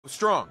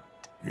Strong.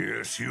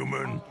 Yes,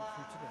 human.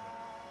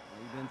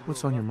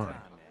 What's on your mind?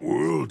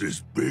 World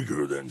is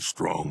bigger than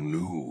Strong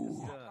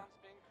knew.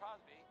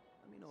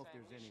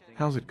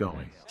 How's it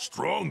going?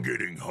 Strong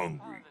getting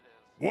hungry.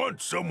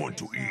 Want someone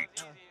to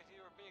eat.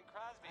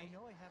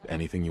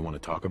 Anything you want to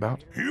talk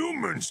about?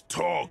 Humans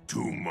talk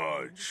too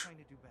much.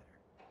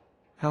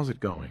 How's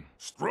it going?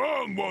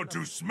 Strong want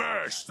to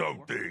smash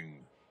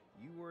something.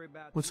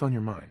 What's on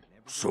your mind?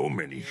 So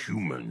many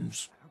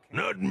humans.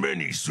 Not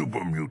many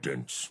super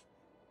mutants.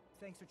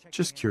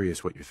 Just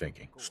curious what you're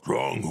thinking.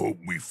 Strong hope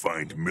we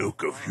find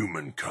milk of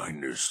human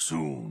kindness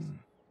soon.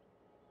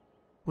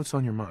 What's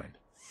on your mind?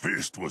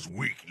 Fist was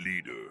weak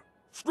leader.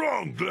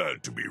 Strong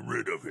glad to be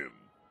rid of him.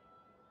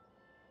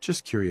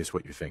 Just curious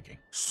what you're thinking.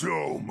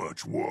 So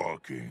much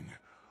walking.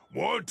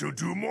 Want to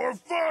do more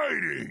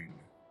fighting.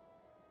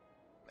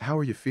 How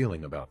are you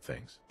feeling about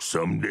things?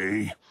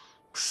 Someday,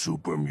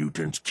 super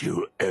mutants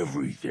kill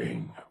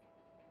everything.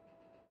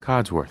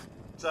 Codsworth,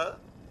 Sir?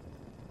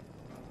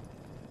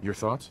 your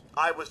thoughts?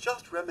 I was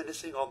just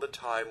reminiscing on the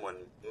time when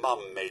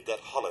Mum made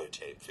that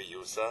holotape for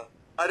you, sir.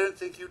 I don't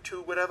think you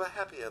two were ever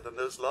happier than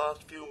those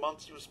last few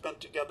months you spent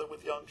together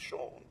with young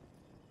Sean.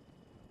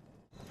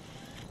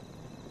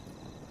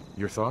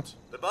 Your thoughts?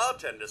 The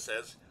bartender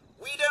says,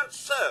 "We don't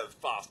serve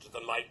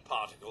faster-than-light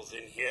particles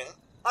in here."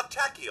 A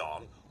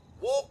tachyon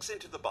walks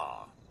into the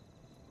bar.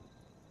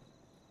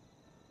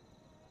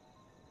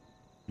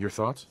 Your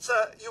thoughts?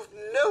 Sir, you've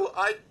no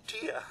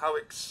idea how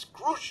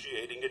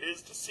excruciating it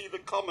is to see the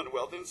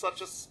Commonwealth in such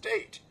a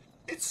state.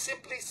 It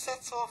simply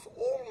sets off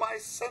all my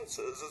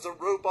senses as a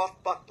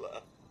robot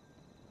butler.